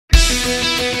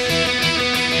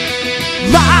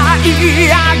舞い上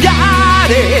が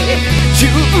れ純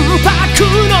白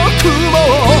の雲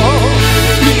を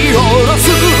見下ろす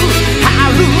遥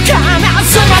かな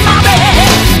空まで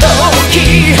解き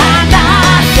放っ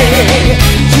て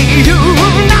自由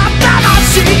な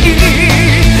魂風に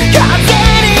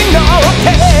乗っ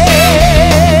て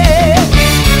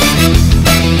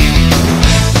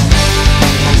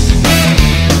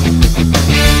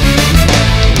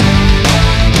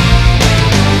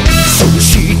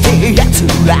奴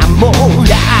らも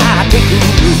やってくる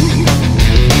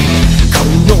こ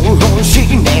の星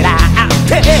狙っ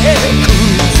てく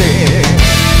ぜ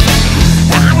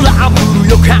荒ぶる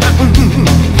予感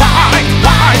Fight,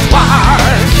 fight,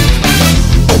 fight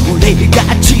俺が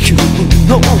地球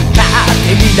の盾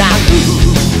になる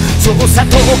そうさ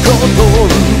とことん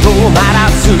止まら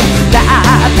ず戦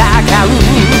う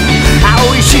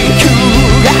青い地球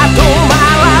が止ま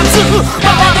らず守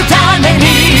るために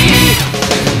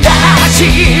立ち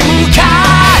向か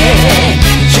え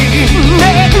信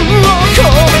念を込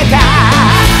めた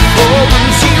拳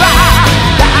は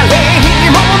誰に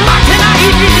も負けない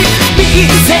見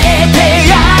せて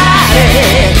やれ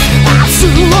明日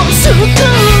を救う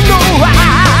のは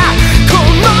こ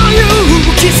の勇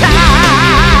気さ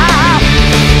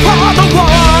For the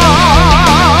world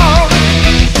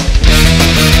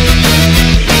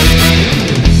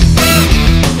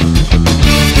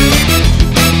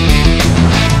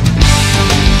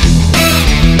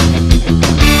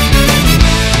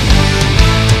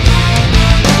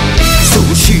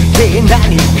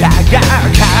何かが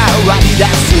変わり出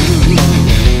す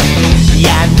闇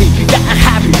が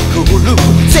はびこる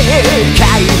世界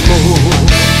も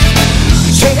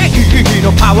正義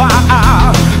のパワー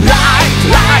Light,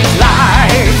 light,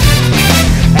 light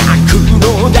悪の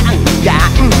弾丸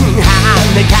跳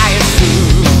ね返す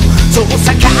そう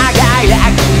さ輝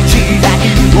く時代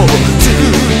を作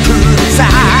るさ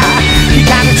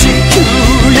光る地球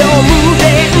よ無限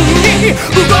に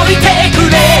動いてく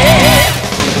れ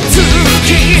突き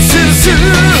進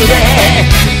め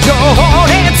情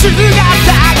熱がた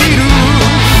ぎる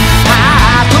ハ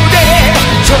ートで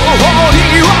勝利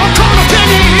をこの手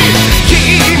に決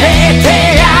めて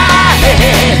やれ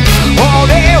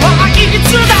俺はいつ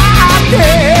だって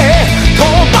飛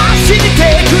ばして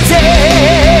くぜ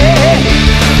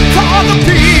For the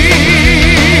peace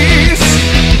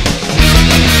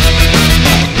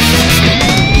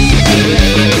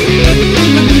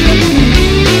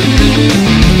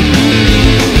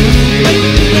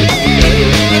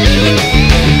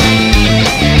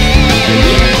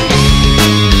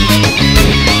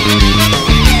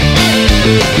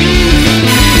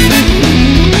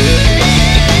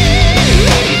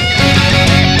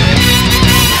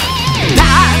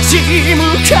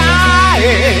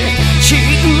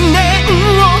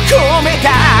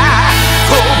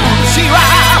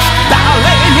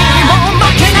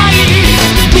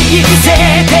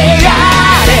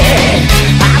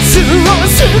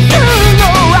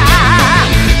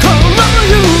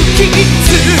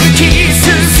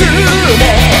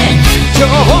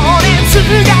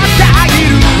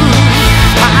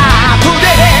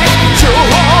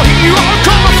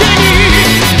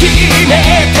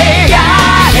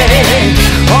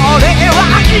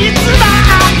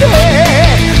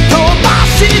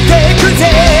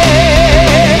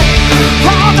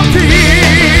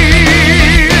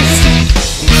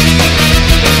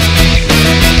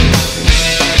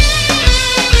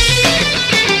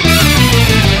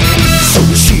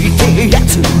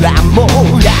も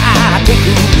やってくる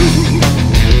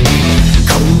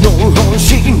この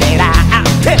星狙っ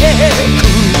てく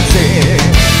ぜ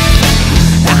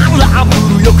荒ぶ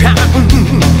る予感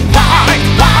Fight,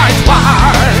 fight,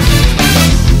 fight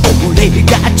俺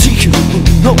が地球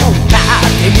の盾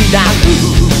になる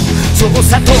そう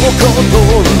さとことん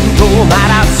止ま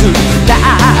らず戦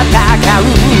う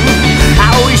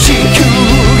青い地球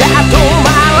が止ま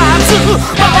らず守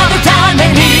るため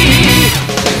に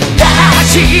立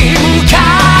ち向か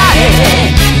え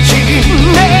信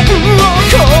念を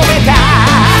込めた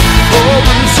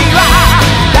拳は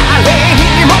誰に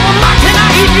も負けな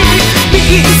い見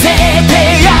せて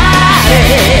やれ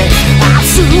明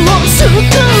日を救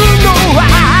うのは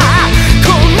こ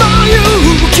の勇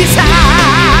気さ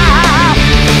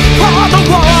For the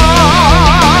world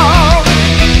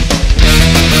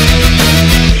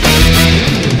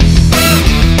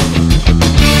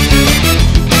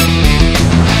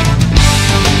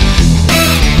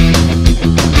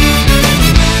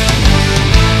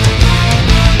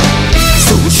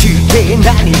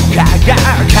何かが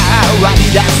変わり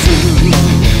出す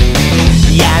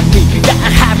闇が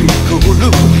はびこる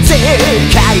世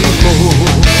界も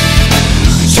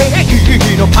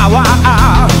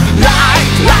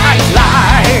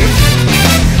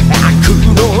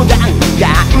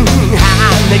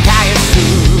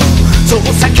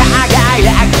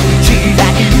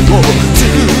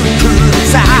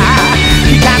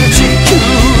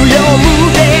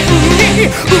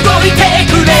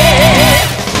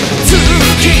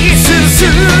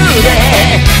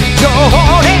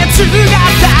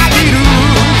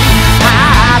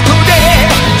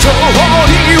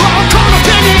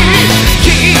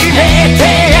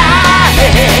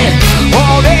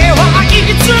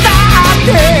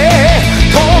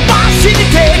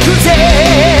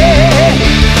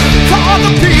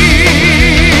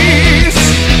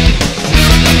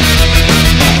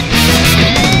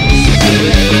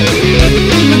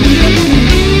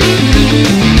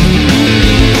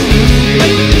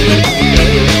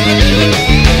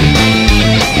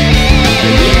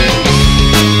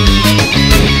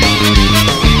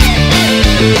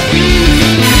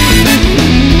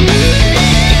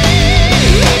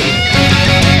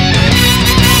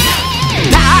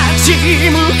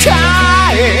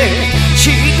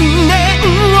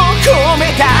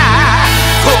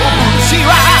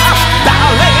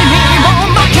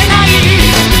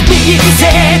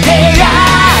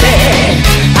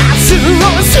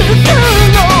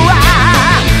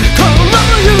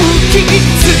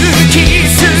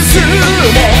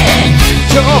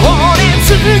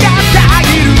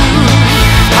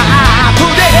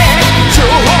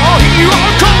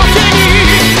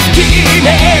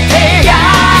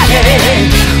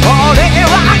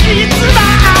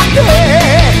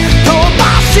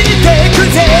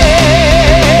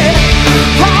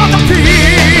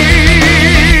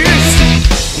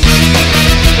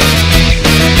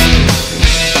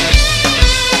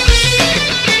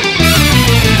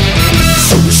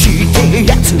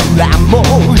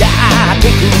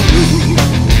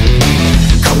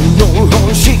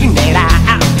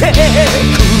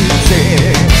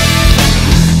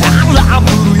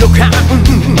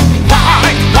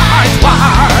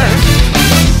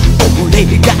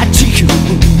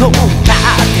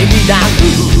なる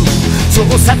そう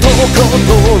さとことん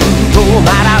止ま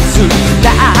らず戦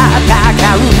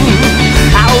う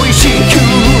青い地球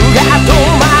が止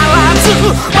まらず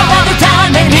守るた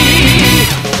めに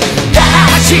立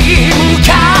ち向か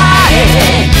え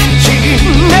信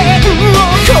念を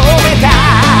込めた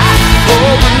拳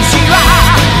は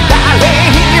誰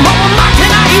にも負け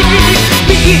ない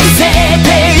見せて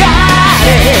やれ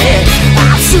明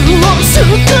日を救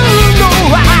うの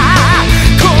は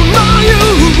この勇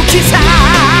気さ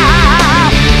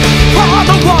For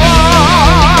the world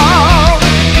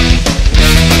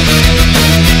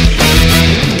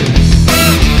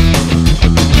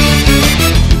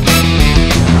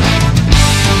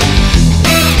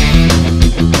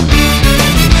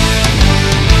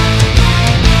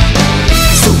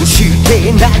そして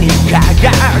何か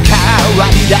が変わ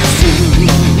り出す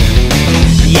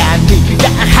闇が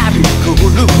はびこ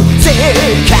る世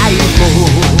界も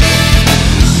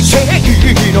正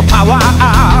義のパワー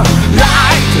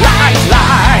Light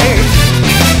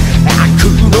悪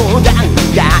の弾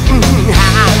丸跳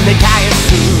ね返す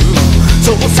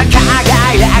そうさ輝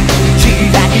く時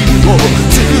代を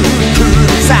作る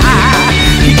さ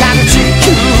光る地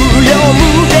球よ無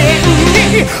限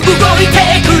に動いて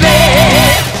くれ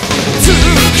突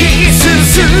き進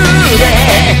め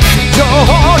情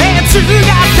熱が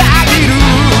たぎる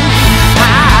ハ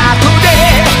ートで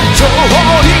勝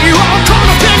利をこの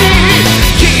手に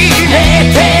決め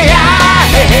てや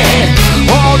れ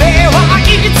俺はい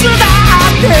つだ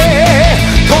って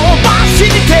飛ばし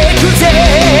てくぜ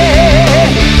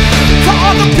For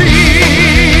the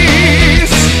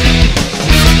peace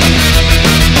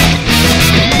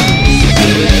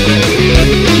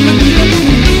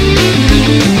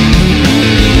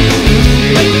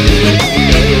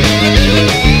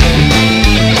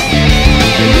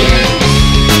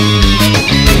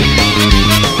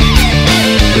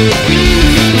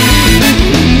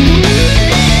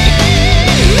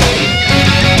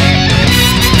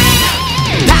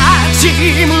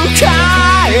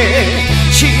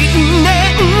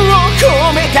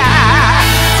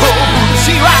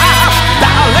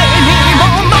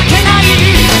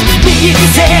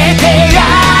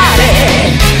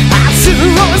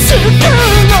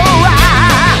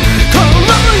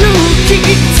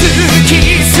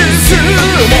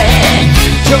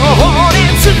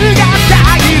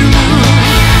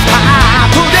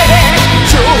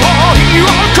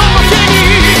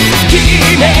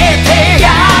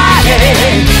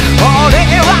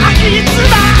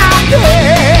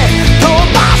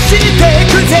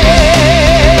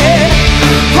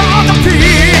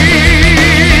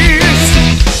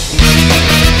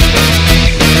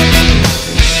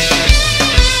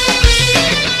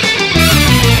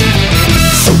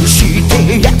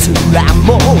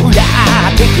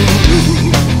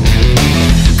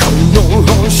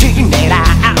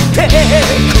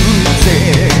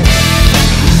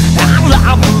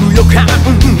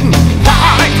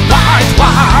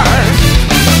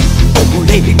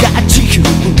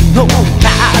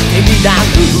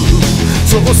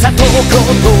そうさとことん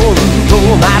止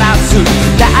まらず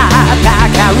戦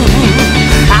う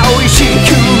青い地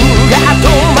球が止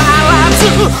まらず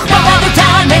守るた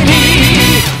めに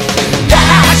立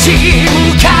ち向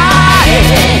かえ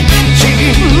信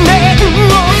念を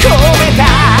込めた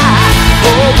拳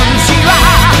は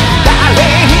誰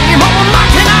にも負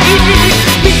けない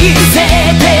見せ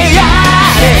てや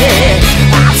れ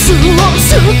明日を救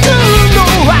うの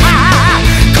は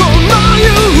この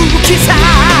勇気さ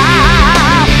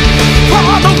For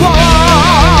the world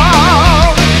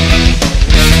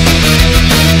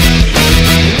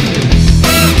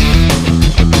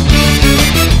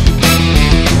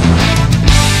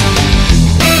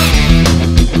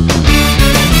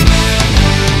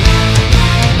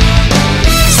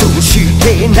そして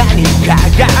何か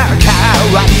が変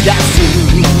わり出す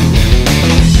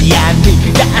闇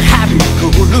がはびこ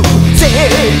る世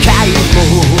界も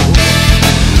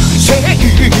正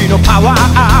義のパワー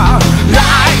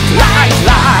Light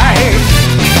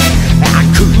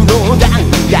悪の弾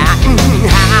丸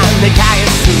跳ね返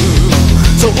す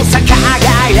そうさ輝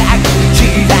く時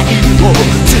代を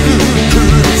作る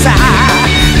さ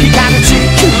光る地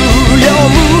球よ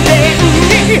無限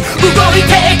に動い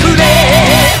てくれ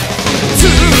突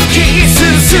き進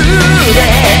め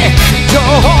情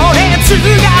熱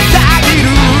がたぎる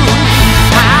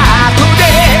ハートで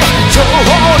勝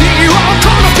利をこ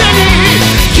の手に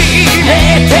決め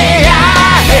てや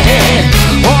れ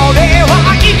俺は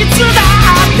いつだ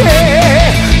って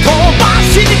飛ば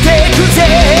してくぜ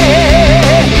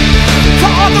For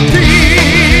the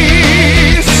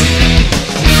peace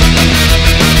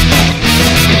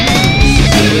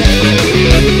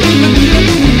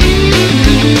 「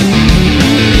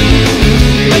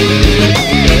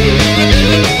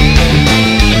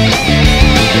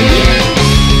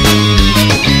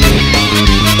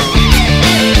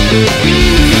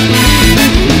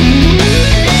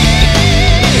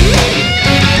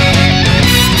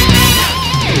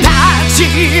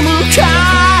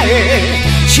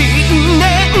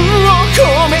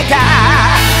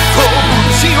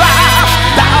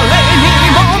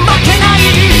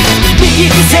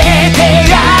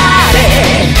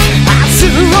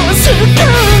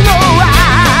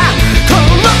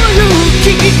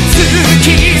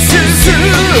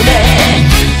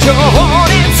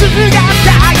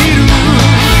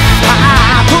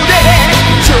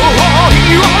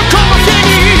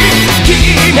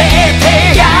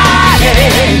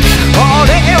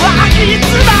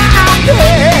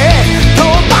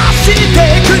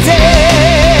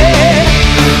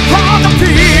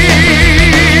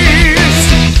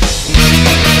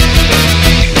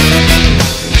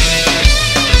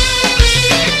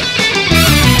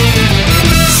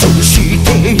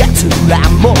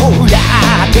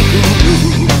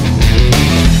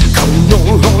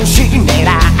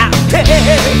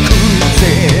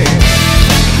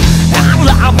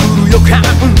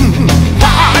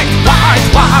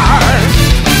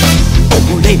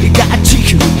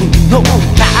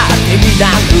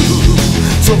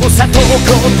こ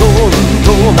とん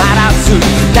止まらず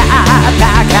戦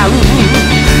う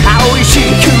青い地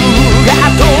球が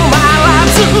止まら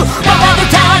ず守る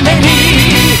ために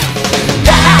立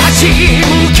ち向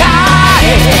かえ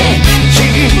信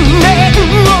念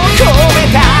を込め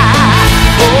た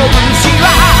拳は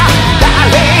誰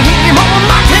にも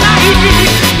負けない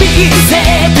見せ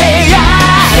てや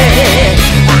れ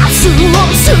明日を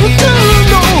救う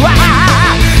のは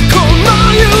この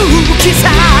勇気さ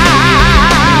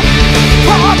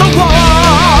For the world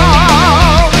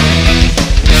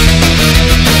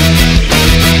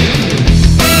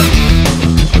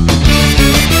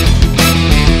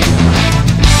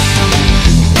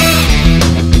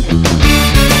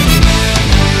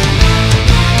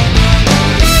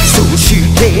そし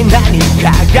て何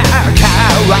かが変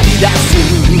わり出す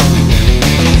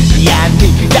闇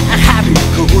がはび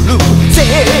こる世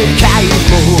界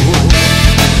も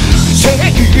正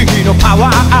義のパ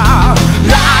ワー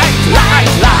Light,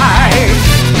 light, light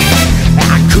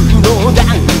悪の弾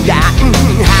丸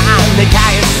跳ね返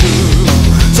す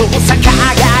そうさ輝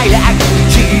く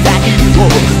時代を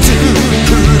作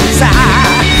るさ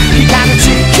光る地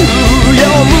球よ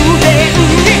無限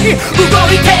に動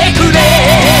いてくれ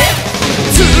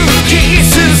突き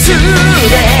進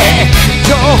め情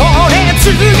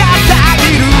熱がたぎ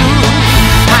る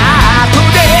ハート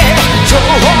で勝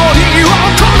利を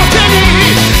この手に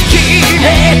決め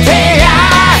てや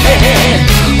れ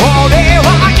俺は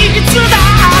いつだ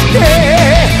って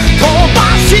飛ば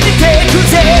してく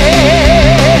ぜ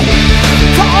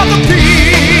For the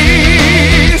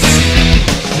peace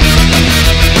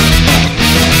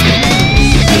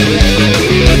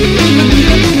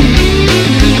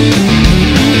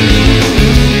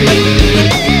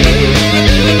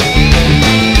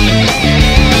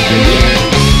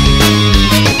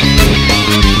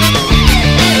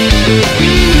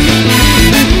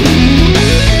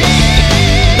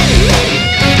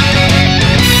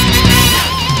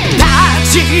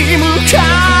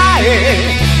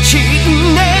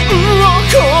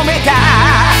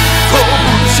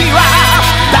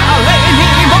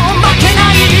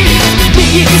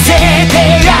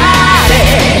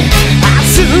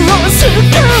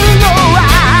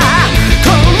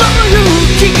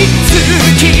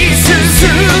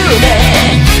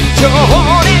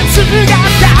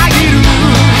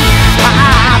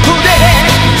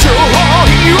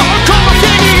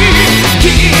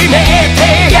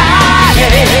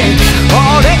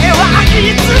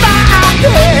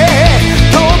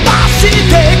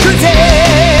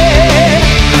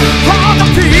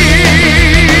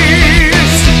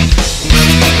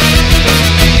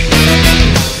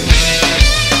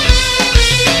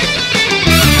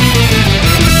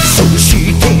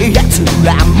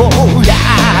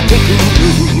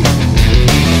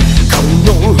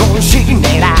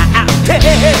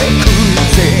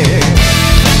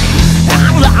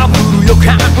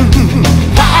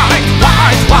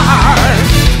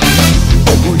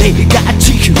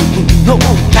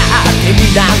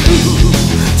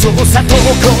そうさとこ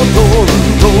とん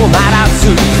止まらず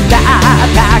戦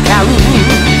う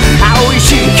青い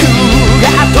地球が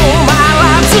止ま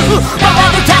らず守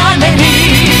るために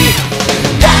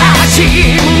立ち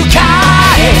向か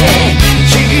え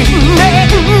信念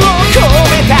を込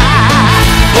めた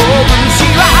拳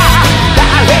は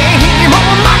誰にも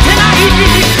負けない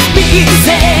見せ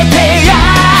てや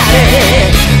れ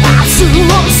明日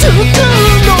を救う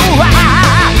のは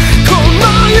この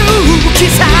勇気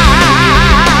さ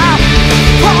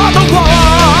For the world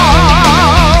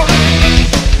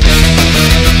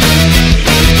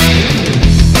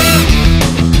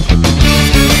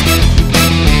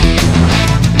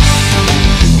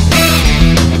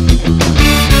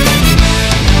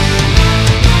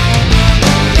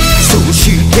そし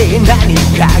て何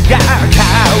かが変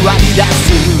わり出す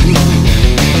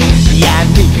闇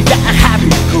がはび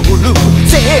こる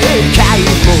世界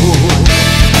も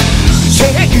正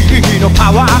義の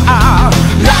パワー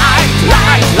Light,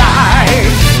 light, light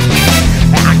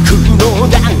悪の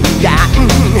弾丸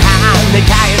跳ね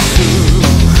返す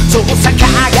そうさ輝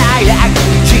く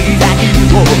時代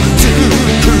を作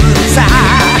るさ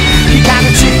光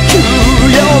る地球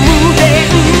よ無限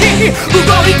に動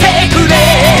いてくれ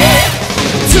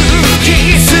突き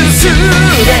進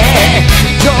め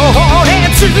情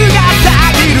熱がた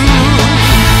ぎる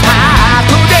ハー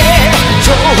トで勝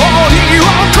利を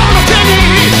この手に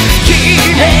決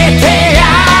めてや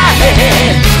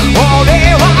れ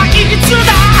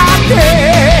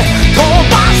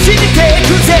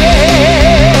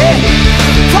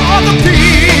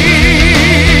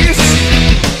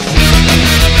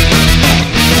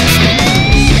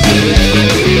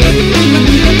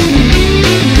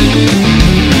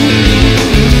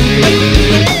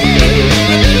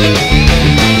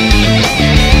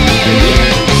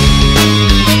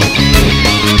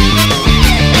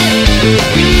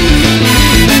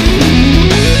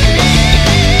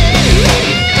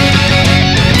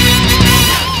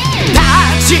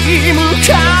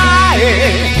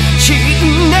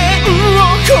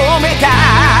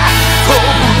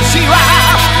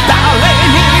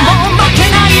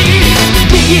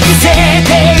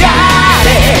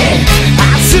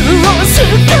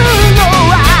の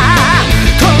は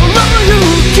この勇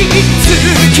気突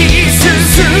き進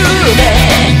め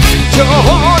情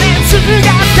熱が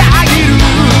たぎる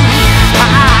ハ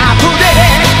ートで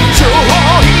勝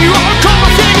利をこの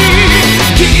手に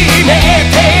決め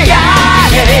てや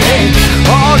れ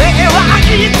俺は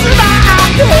いつだ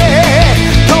って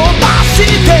飛ばし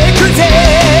てくぜ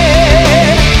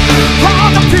For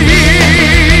the peace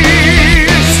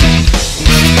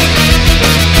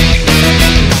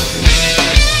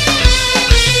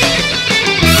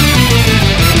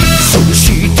そし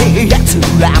て奴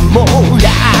らもや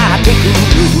ってく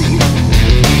る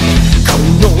こ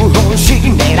の星狙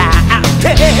って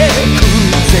く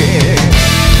ぜ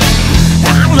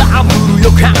荒ぶる予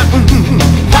感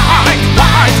Fight,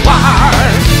 fight,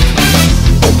 fight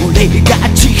俺が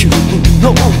地球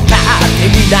の果て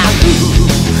になる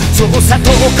そうさと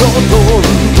ことん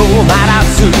止まら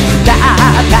ず戦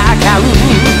う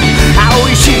青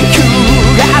い地球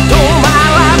が止ま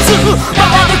らず守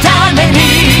るために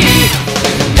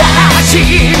立ち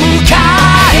向か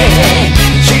え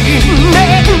信念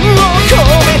を込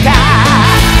めた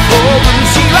拳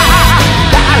は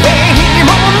誰にも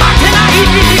負けない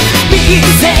見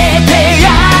せてや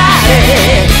れ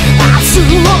明日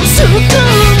を救う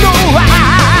のは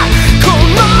こ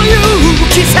の勇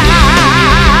気さ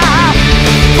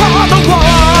For the world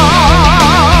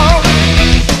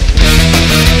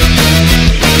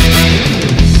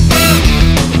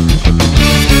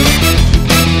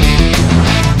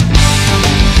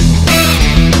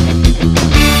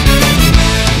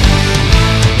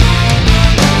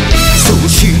そ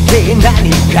して何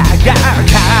かが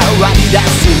変わり出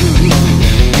す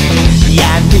闇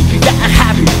が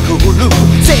はびこる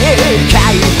世界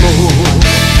も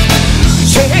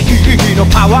正義の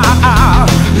パワー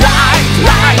Light,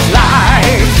 light,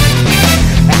 light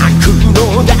悪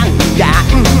の弾丸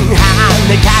跳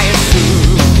ね返す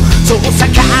そうさ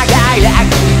輝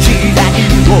く時代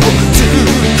を作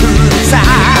るさ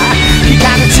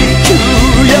光る地球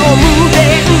よ無限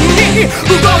に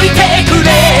動いてくれ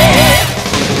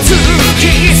突き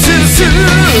進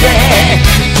め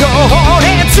情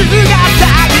熱がた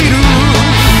ぎる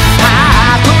ハ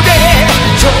ートで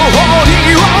勝利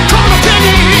をこの手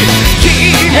に決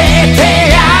めて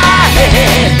やれ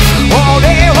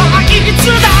俺はいつ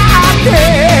だって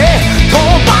飛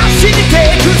ばして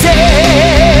くぜ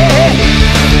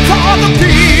For the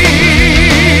peace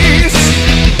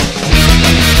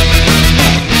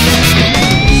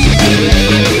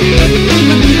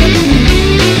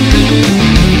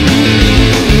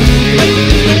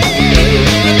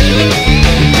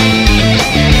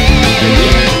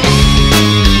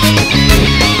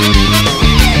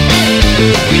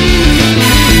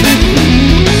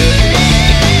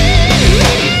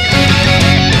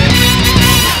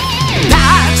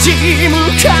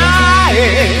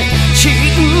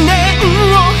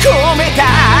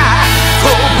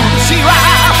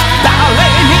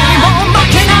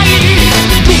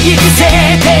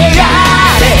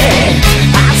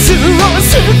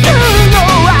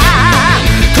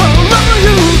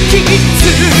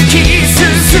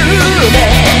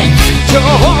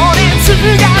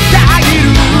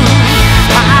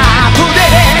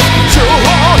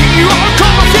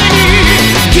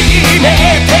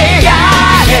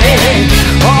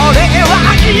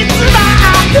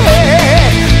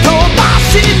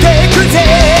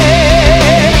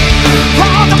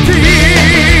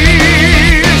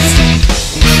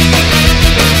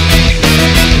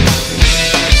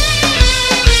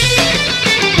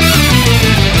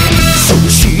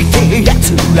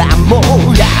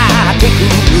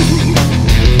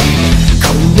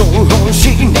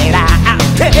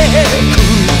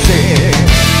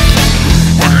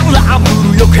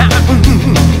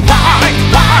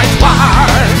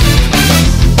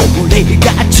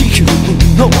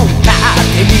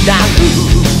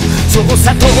そう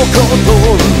さとこと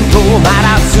ん止ま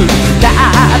らず戦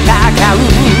う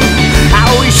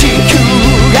青い地球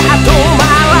が止ま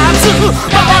らず守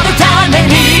るため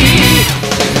に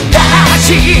立ち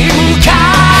向か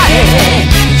え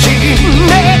信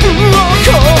念を込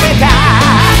めた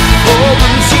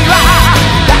拳は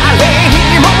誰に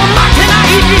も負けな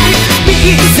い見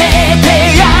せて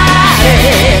やれ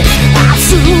明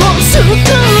日を救う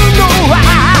のは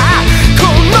こ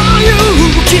の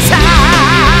勇気さ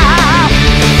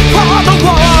For the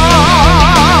world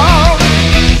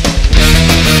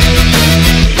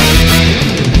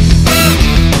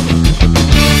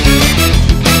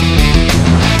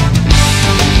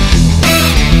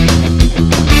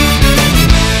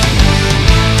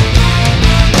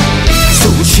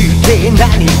そして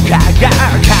何かが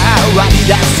変わり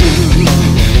出す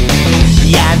闇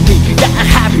闇が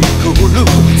はびこる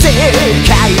世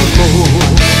界も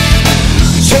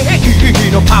正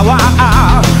義のパワ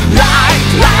ー Light,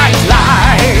 light,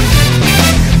 light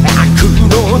悪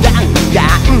の弾丸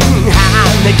跳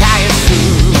ね返す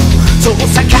そう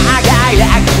さ輝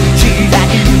く時代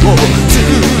を作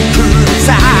る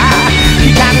さ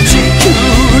光る地球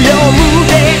よ無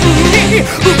限に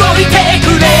動いて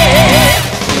くれ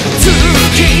突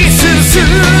き進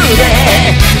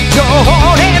め情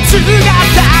熱が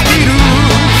たぎる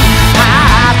ハ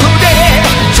ートで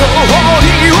勝利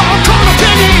をこの手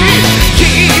に決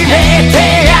めて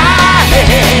やれ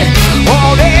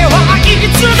俺はい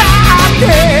つだって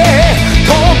飛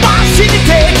ばして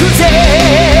くぜ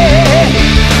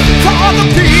For the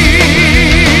peace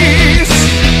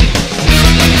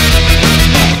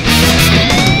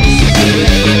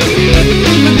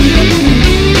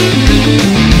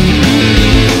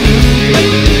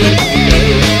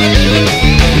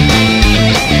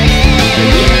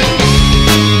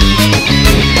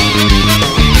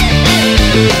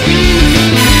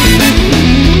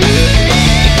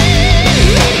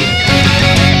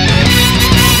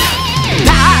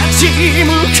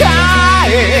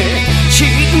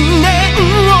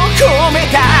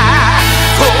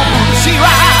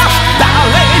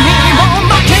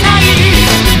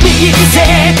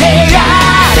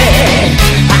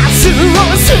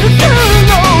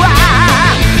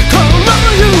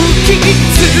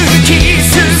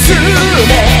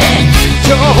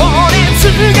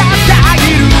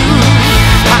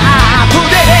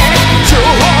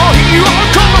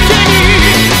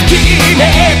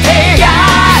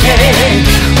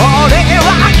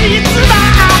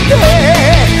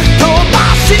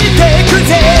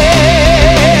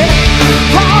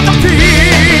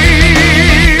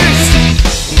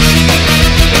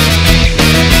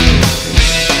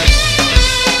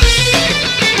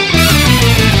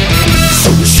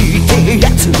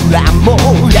もう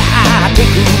やってく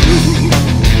る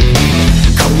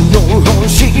この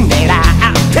星狙っ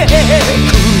てく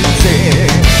ぜ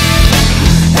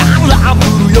荒ぶ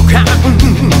る予感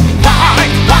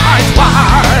Fight, fight,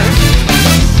 fight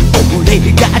俺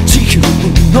が地球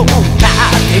の盾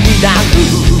になる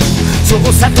そう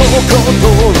さとことん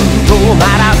止ま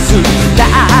らず戦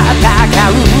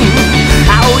う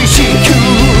青い地球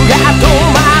が止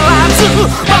まらず守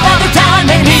るため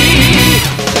に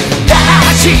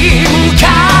立ち向か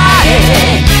え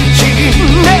信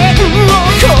念を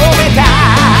込めた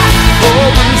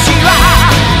拳は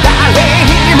誰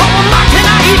にも負けな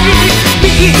い見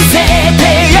せて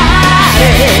やれ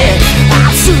明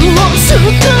日を救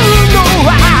うのは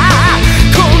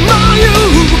この勇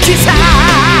気さ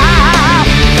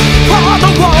For the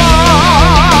world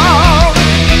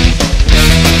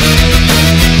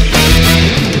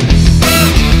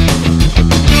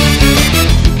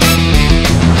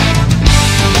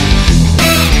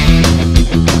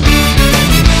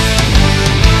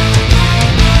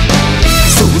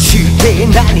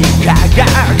何かが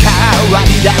変わり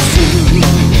出す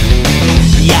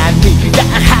闇が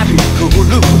はびこる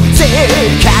世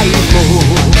界も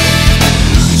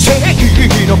正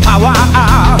義のパワー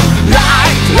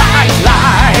Light, light,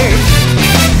 light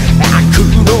悪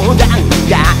の弾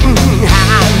丸跳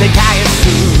ね返す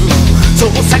そう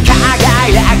さ輝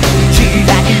く時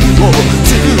代を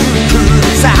作る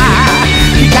さ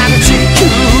光る地球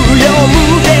よ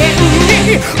無限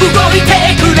に動いて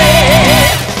くれ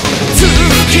突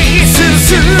き進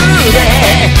め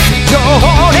情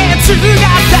熱が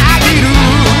たぎる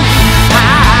ハ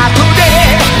ートで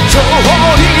勝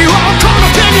利をこの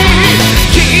手に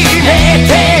決めて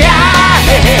や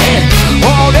れ俺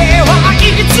はい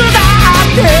つだ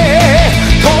って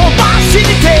飛ばし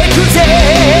てくぜ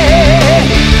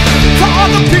For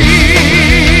the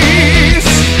peace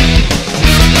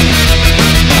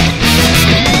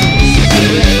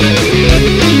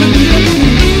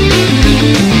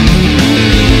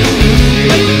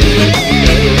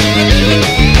 「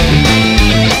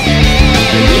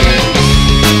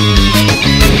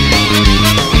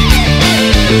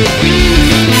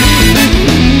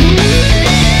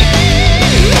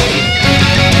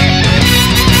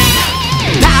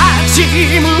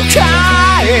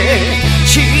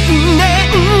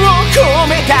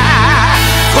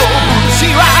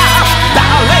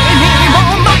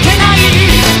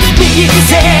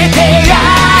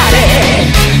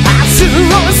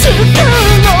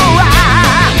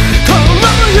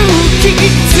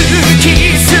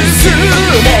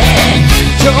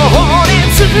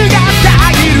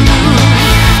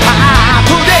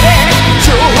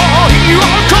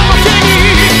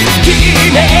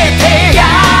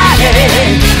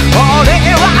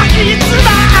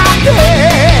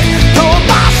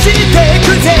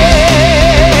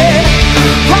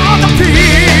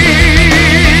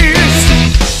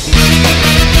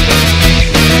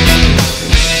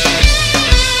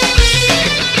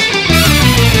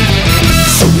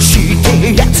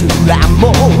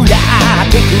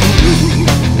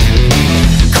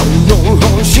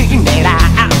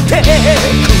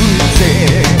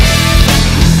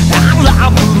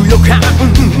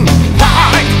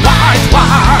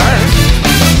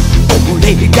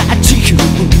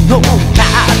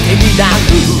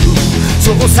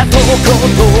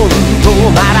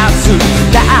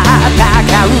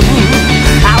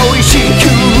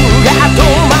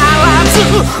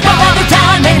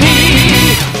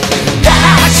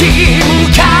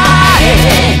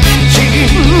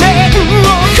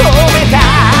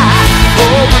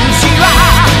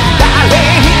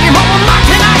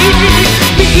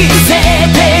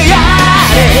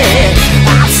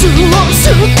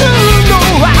救うの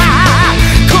は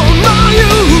この勇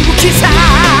気さ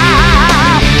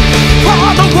For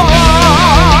the world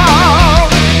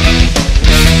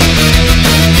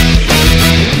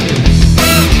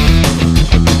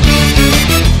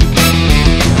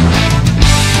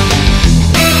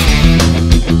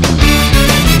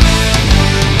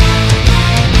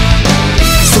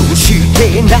そして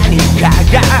何か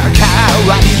が変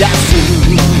わり出す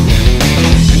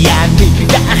闇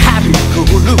がはびこ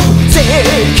る世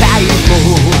界も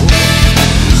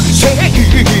正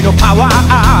義のパワー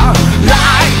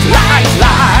Light, light,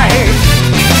 light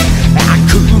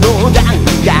悪の弾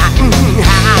丸跳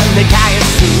ね返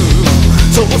す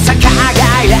そうさ輝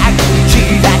く時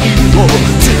代を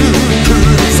作る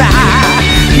さ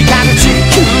光る地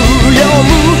球よ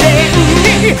無限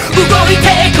に動いて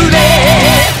くれ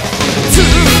突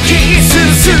き進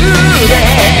め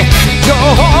情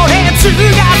熱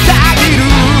がたぎる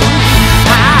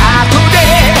後で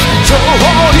勝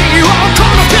利をこ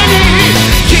の手に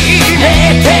決め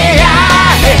てや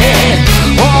れ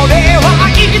俺は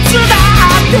いつだ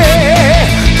って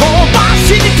飛ばし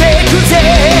てくぜ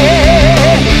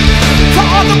For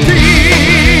the peace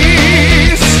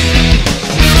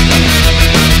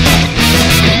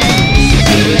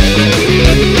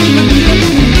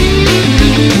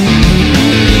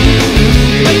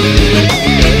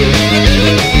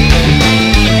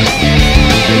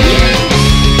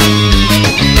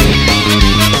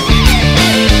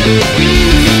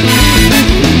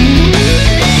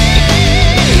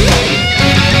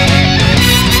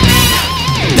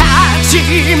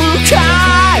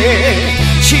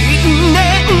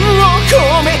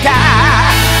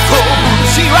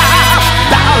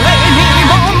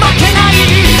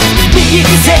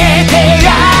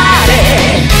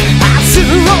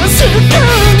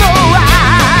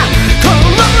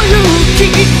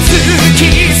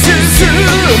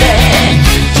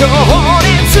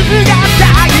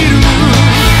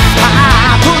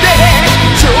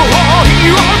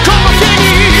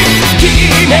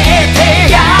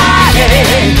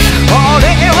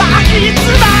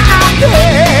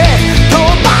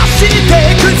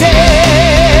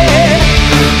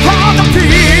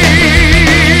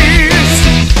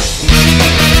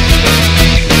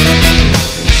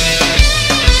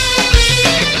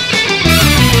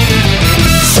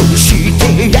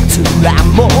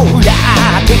もうや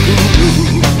ってくる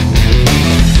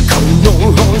この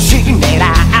星狙っ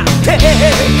て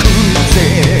くぜ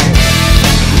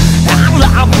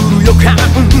荒ぶる予感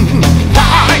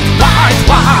Light, light,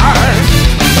 light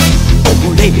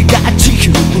俺が地球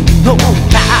の盾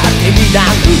になる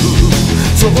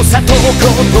そうさとこと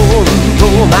ん止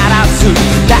まらず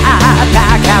戦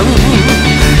う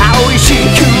青い地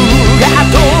球が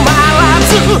止まらず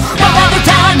守るた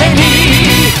めに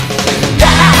立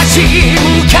ち向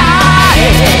かえ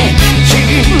信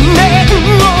念を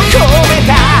込めた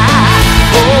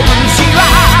拳は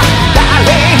誰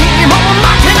にも負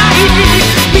けない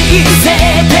見せ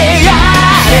てや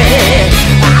れ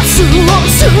明日を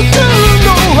救うの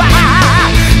は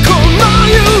この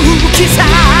勇気さ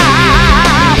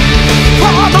For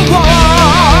the world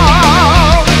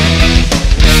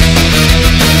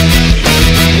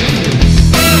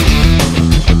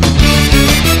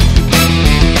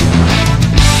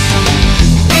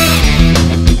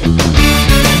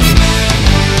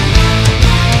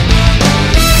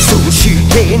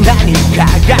何か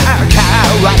が変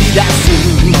わり出す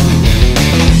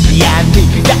闇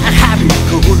がはび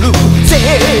こる世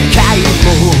界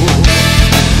も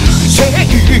正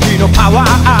義のパワー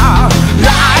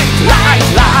Light, light,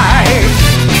 light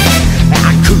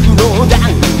悪の弾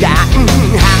丸跳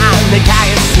ね返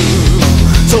す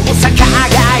そうさ輝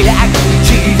く時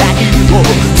代を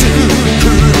作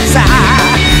るさ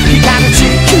光る地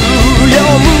球よ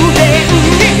無限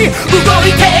に動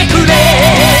いてくれ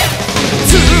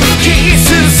突き進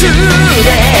め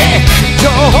情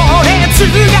熱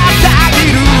がたぎ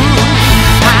る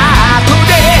後で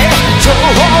勝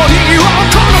利を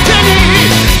この手に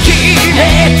決め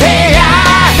てや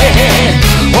れ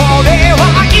俺は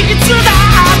いつだ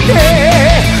って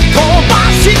飛ば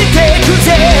してくぜ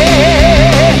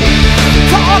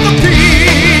For the peace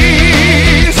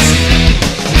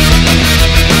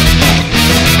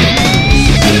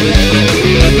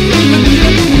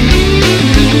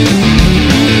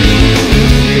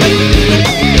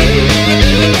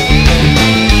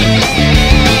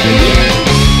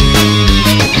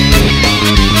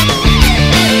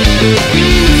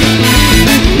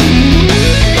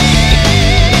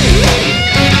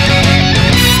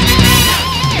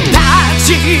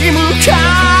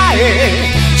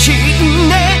信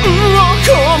念を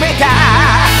込めた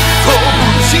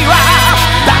拳は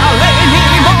誰に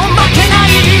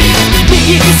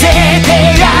せて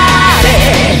やれ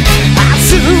明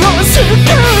日を救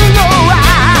うのは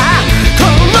こ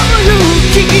の勇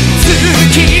気突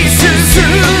き進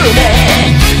め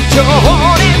情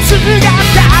熱が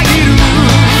たぎる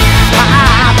ハ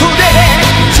ートで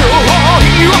勝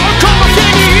利をこの手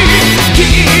に決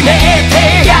めて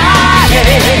やれ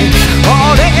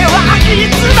俺はい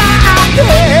つだって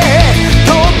飛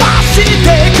ばして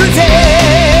くぜ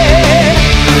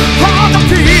For the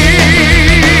peace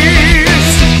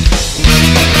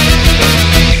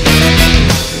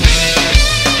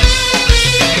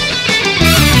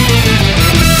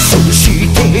そし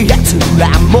て奴ら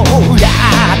もや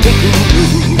ってくる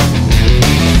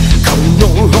この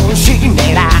星狙っ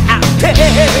てく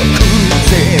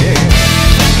ぜ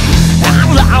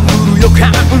荒ぶる予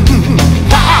感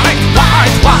Fight,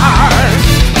 fight, fight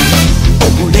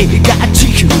俺が地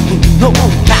球の盾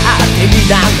に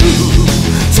なる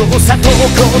そうさとこ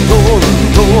とん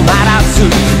止まらず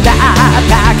戦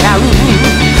う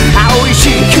青い地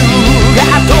球が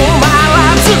止まら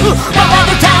ず守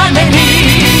るために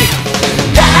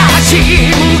立ち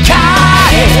向か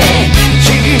え信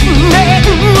念を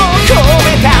込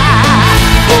めた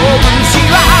拳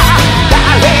は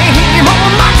誰にも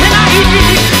負けない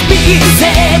見せ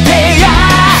てや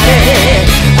れ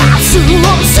明日を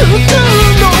救う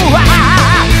のは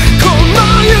この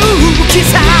勇気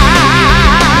さ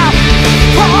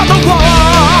For the world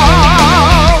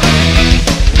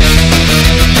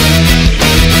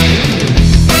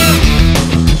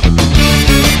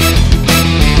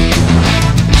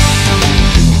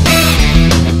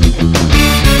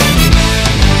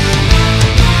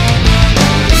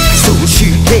そし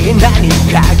て何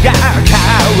かが変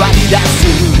わり出す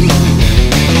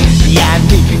闇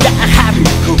がはび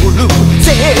こる世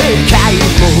界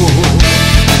も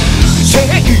正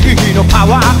義のパ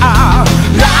ワー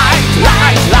Light,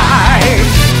 light, light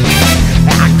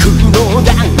悪の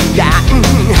弾丸跳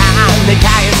ね返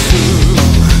す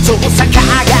そうさ輝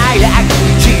く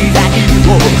時代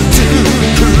を作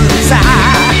るさ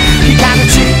光る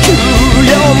地球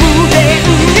よ無限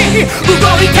に動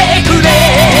いてくれ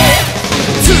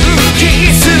突き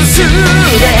進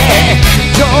め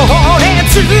情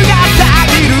熱がた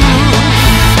ぎる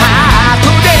ハート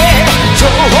で勝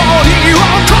利を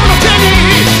この手に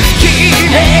決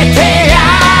めてや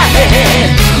れ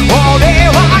俺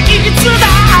はいつだ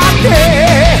って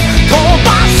飛ば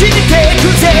してく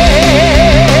ぜ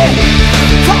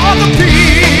For the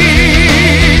peace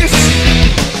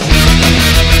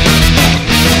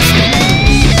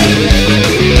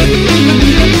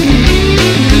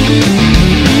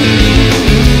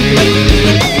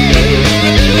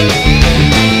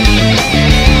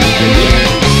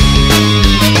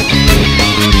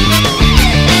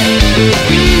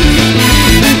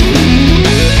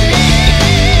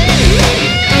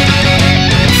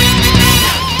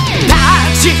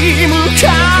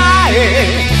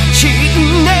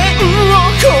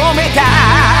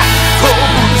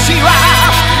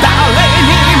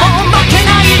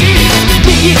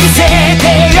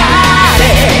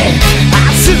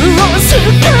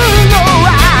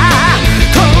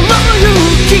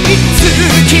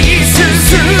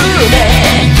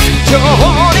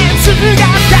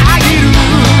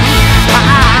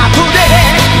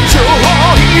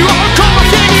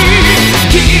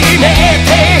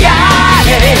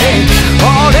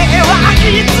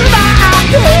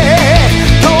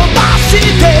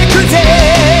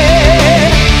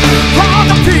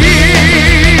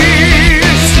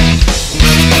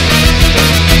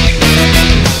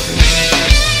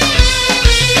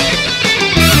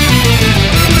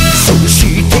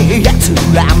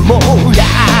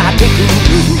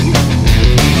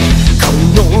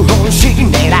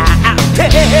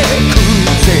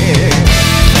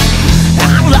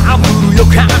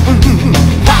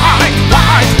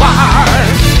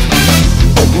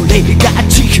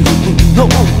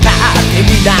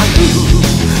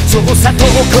そうさとこ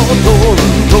とん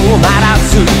止まら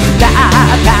ず戦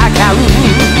う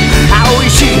青い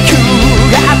地球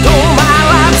が止ま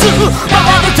らず守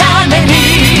るために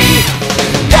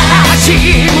立ち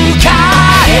向か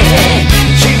え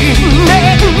信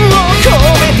念を込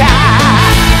めた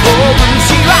拳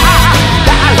は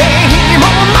誰にも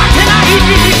負けない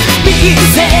見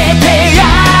せてや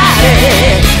れ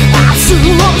明日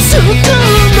を救う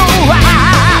のは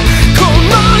こ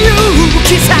の勇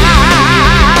気さ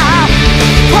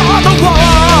For the world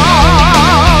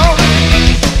 「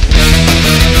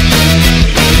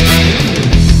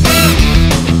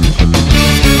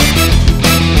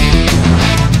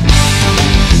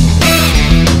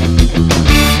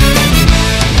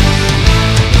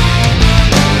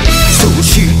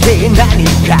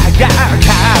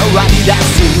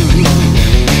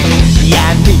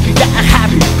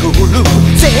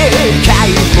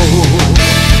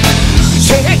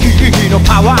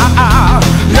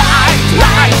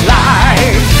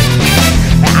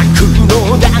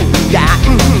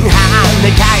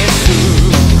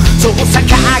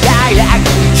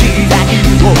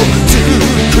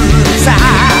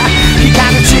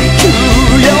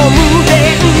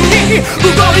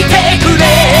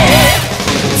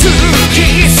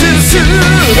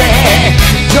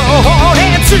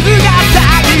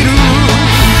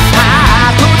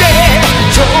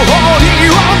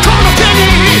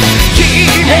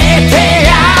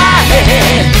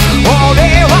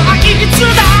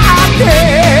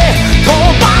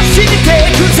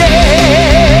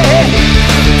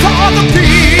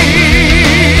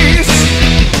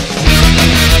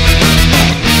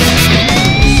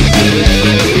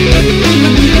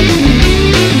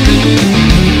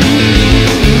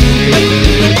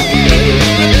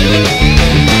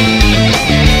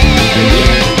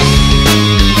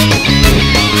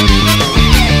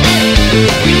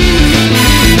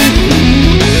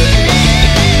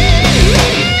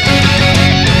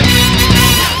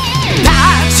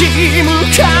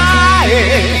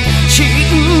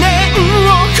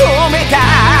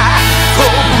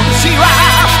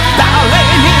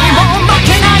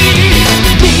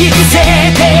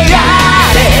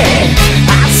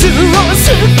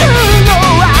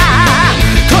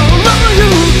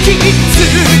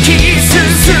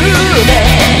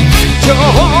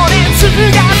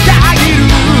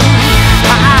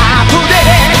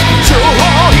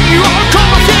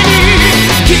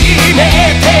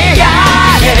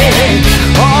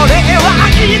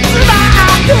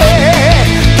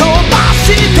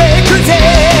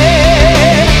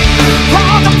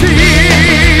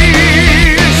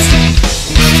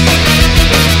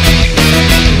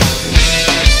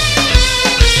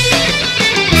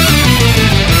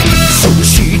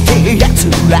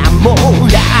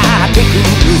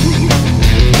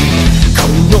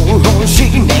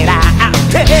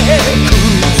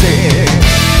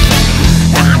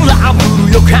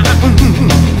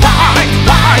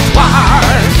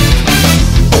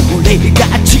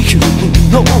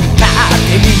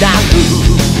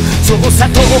さ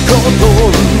とこと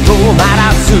ん止ま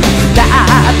らず戦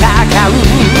う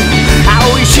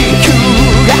青い地球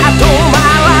が止ま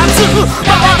らず守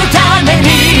るために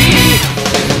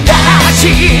立ち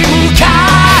向か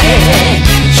え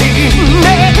信念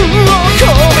を込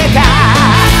めた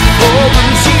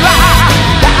拳は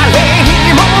誰に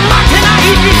も負けない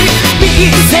見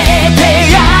せて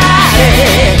やれ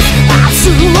明日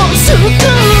を救う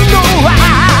のは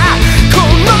こ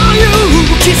の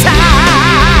勇気さ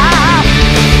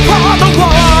For the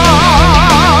world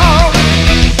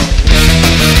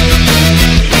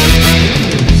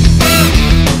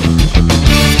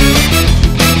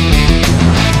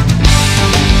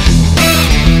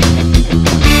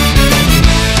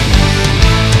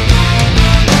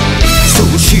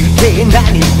そして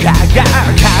何かが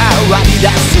変わり出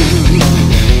す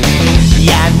闇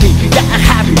が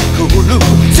はびこる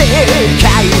世界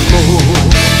も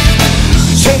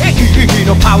正義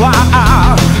のパワー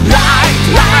Light,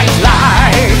 light,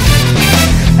 light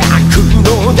悪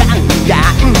の弾丸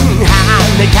跳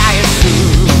ね返す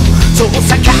そう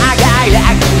さ輝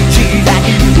く時代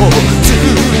を作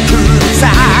るさ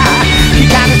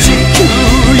光る地球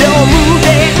よ無限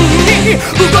に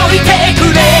動いてく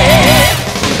れ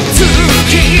突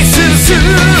き進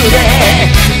め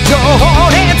情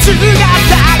熱が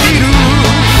たぎる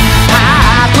ハ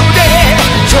ートで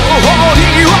勝利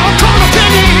をこの手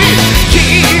に決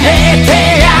めて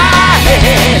やれ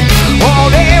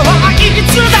俺はい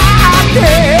つだって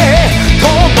飛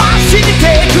ばして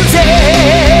くぜ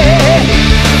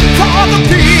For the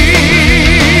peace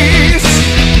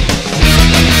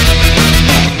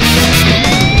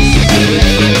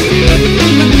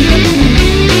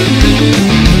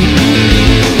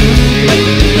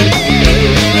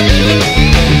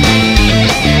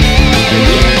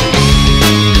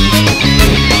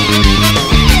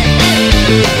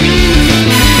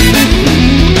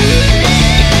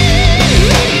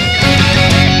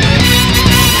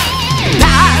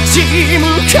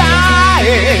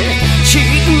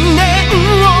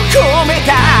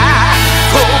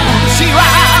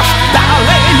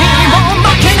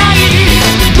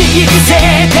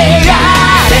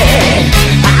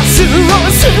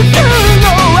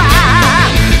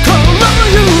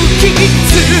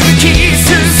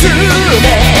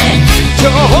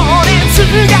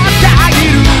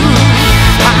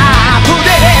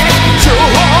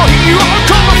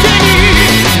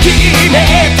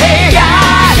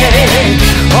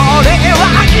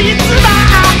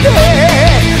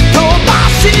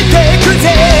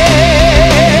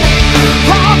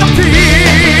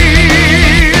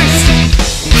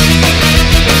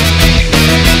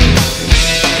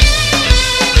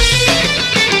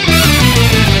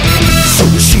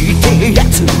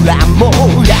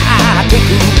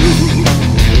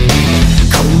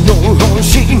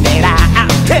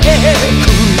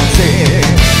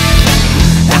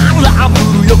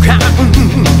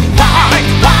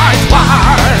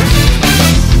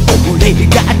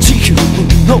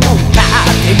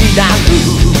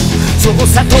そう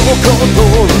さとこと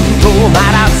ん止ま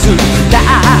らず戦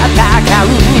う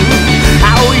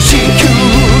青い地球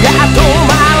が止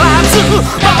まらず守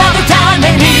るため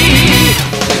に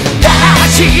立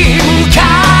ち向か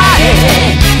え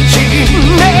信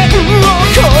念を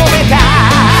込めた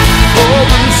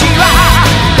拳は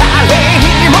誰に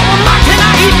も負けな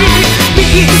い見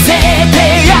せて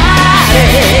やれ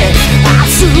明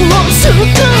日を救う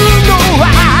のは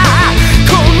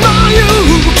この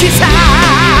勇気さ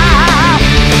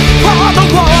For the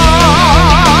world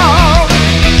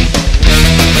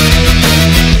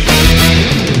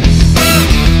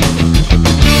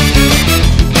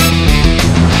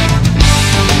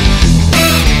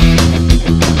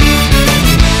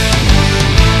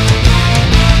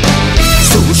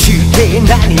そして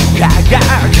何かが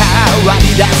変わり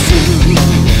出す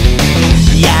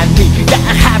闇が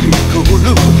はびこる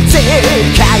世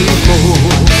界も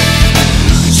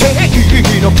正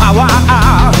義のパワー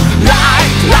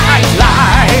Light, light,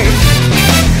 light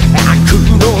悪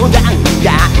の弾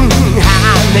丸跳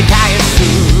ね返す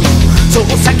そう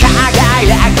さ輝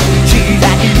く時代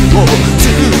を作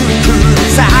る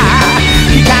さ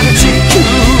光る地球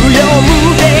よ無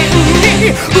限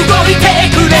に動いて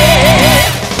くれ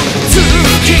突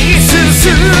き進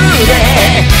め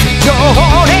情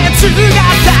熱が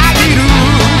たぎる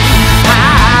ハ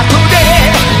ートで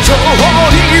勝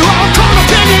利をこの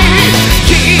手に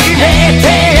決めて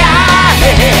やれ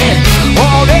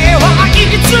俺はい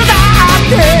つだっ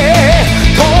て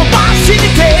飛ばして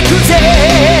くぜ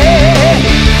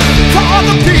For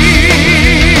the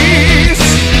peace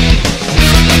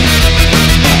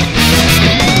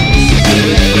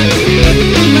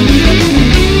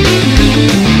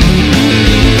 「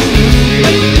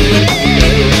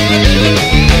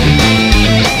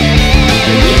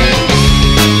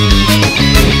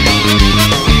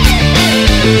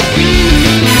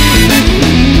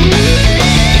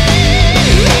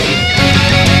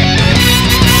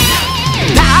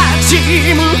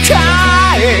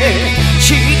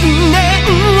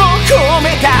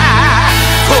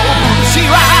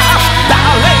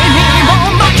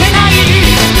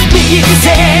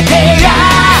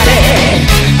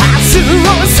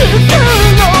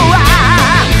のは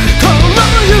この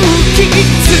勇気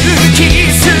突き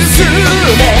進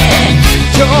め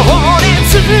情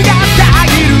熱がた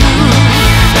ぎる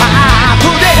ハート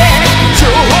で勝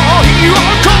利を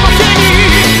この手に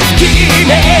決め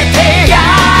てや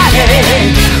れ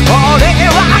俺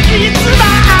はいつだ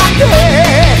って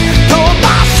飛ば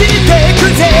してく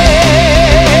ぜ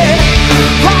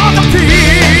For the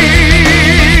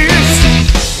peace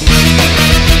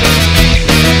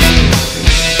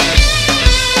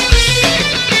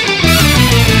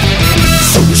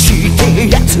そして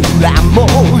奴らも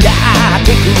やっ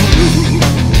てく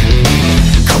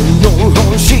この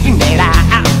星狙っ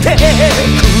てく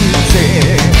ぜ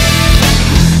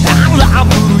荒ぶ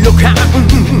る予感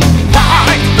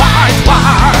Fight, fight,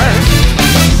 fight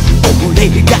俺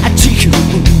が地球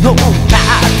の盾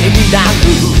になる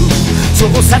そう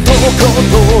さとことん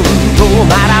止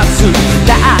まらず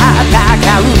戦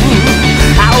う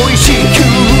青い地球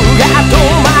が止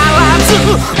まらず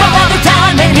守るた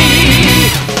めに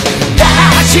立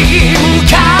ち向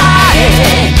かえ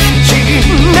信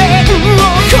念を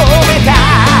込めた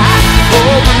拳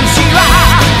は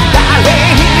誰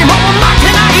にも負け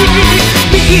ない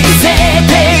見せ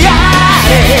てや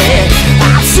れ明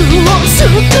日を救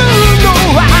うの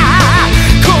は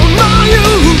この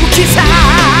勇気さ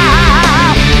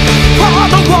For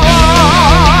the world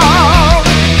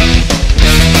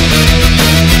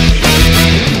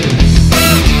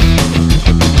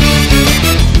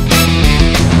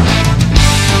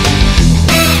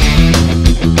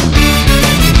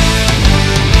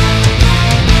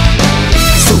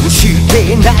そし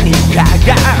て何か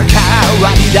が変わ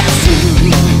り出す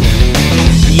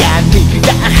闇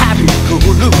がはびこ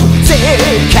る世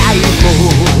界も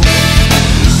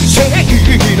正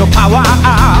義のパワー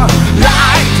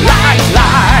Light, light,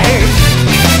 light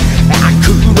悪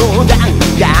の弾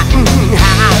丸跳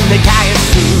ね返す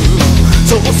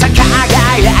そうさ輝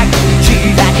く時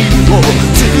代を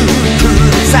作る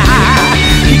さ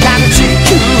光る地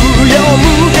球よ無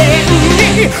限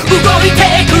に動いて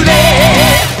くれ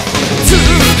突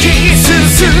き進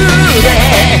め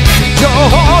情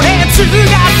熱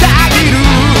がたぎる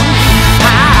ハ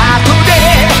ートで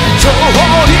勝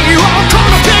利をこ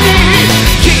の手に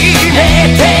決め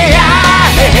てや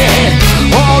れ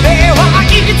俺はい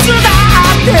つだ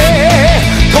って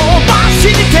飛ばし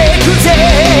てくぜ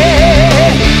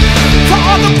For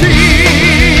the peace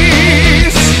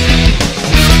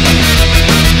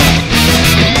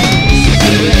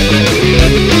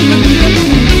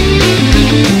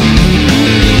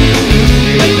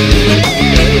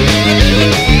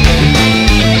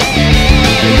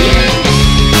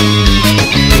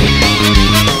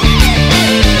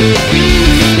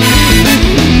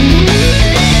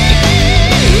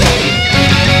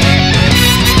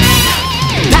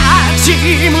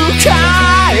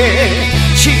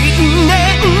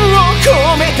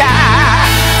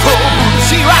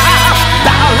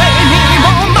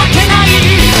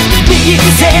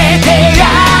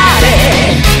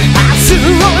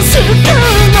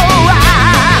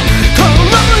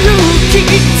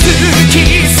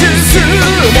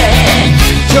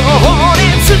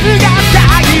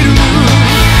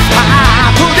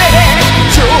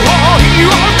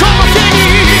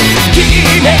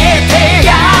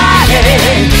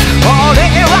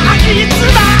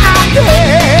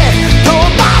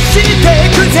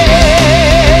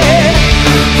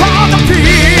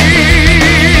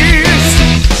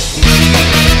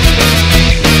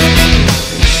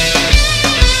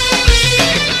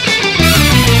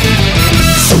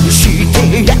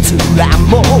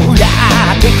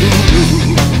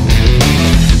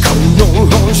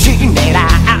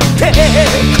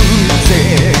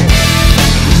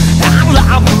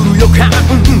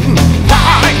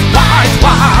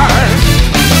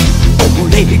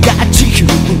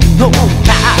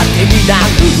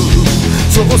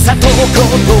操作とこと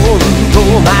ん止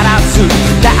まらず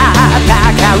戦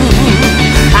う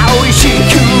青い地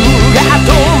球が止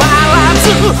まらず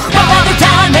守るた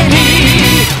めに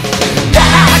立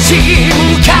ち向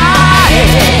かえ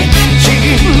信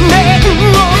念を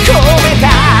込めた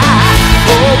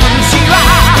拳は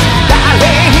誰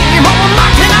にも負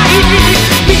けない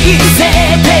見せ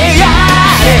てや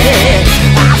れ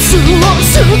明日を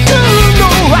救うの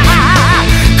は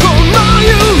この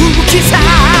勇気さ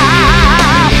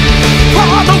For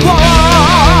the world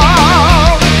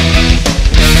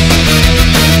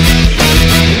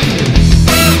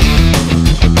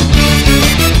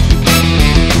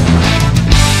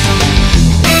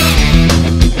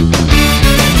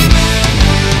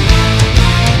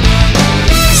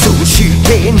そし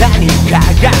て何か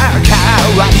が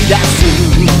変わり出す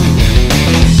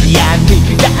闇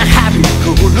がはびこ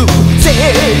る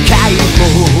界も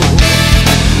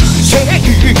正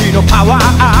義のパワー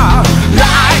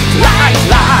Light, light,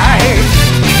 light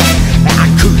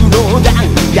悪の弾丸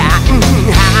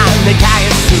跳ね返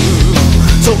す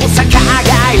そうさ輝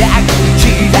く時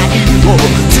代を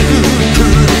作る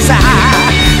さ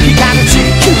光る地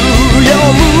球よ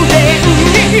無限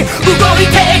に動い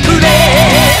てくれ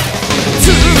突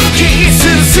き進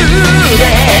め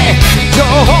情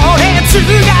熱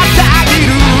がたぎる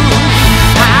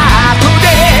ハートで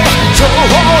勝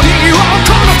利を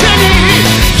この手に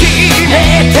決め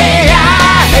てや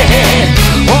れ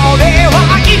俺は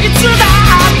いつだ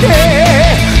って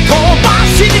飛ば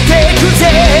してくぜ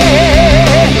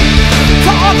For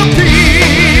the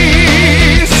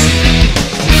peace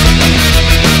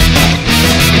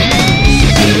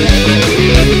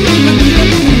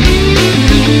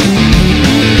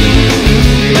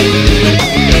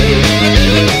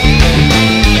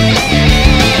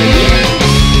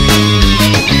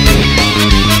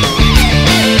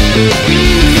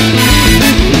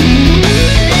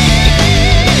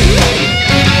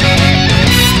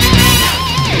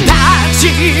立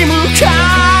ち向か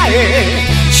え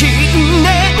信念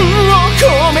を込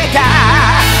めた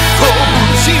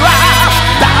拳は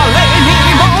誰に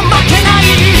も負けない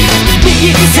見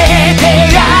せて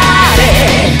やれ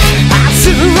明日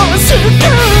を救う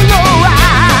のは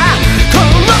こ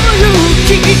の勇気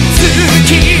突き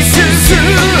進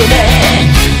め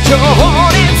情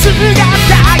熱が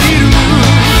たぎる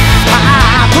ハ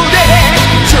ートで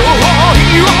勝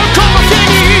利をこの手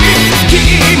に決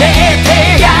めて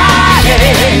やれ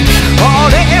俺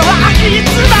はいつ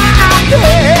だって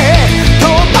飛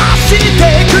ばして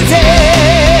くぜ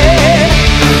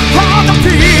For the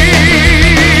peace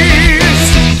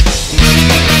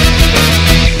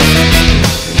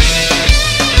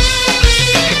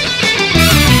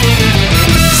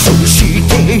そし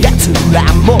て奴ら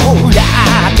もや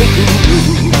ってくる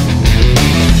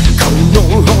この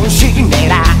星狙っ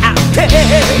てく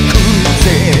ぜ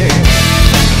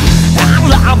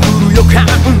荒ぶる予感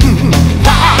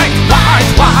Fight, fight,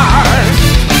 fight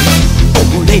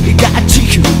俺が地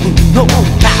球の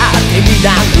盾にな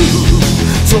る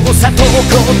そうさとこ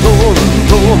とん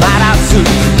止まらず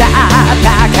戦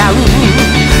う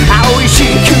青い地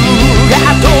球が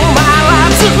止まら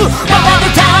ず守る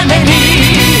ために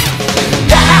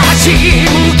立ち向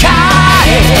かえ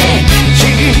信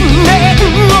念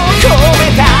を込め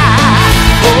た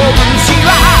拳は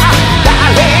誰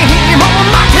にも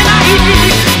負けない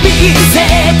見せ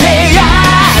てや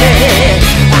れ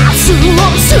明日を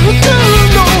救う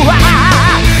のは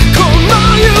この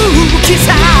勇気さ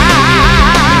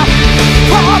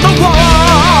For the world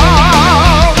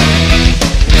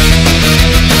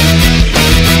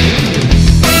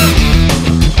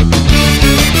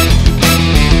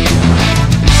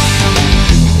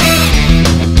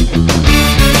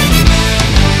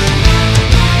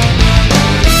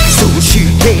そし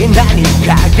て何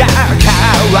かが変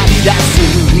わり出す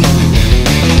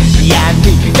闇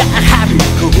がはび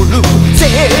こる世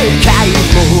界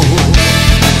も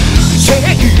正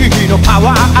義のパ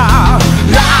ワー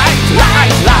Light,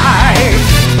 light, light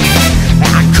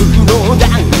悪の弾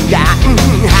丸跳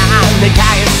ね返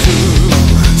す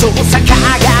そうさ輝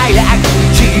く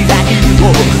時代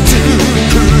を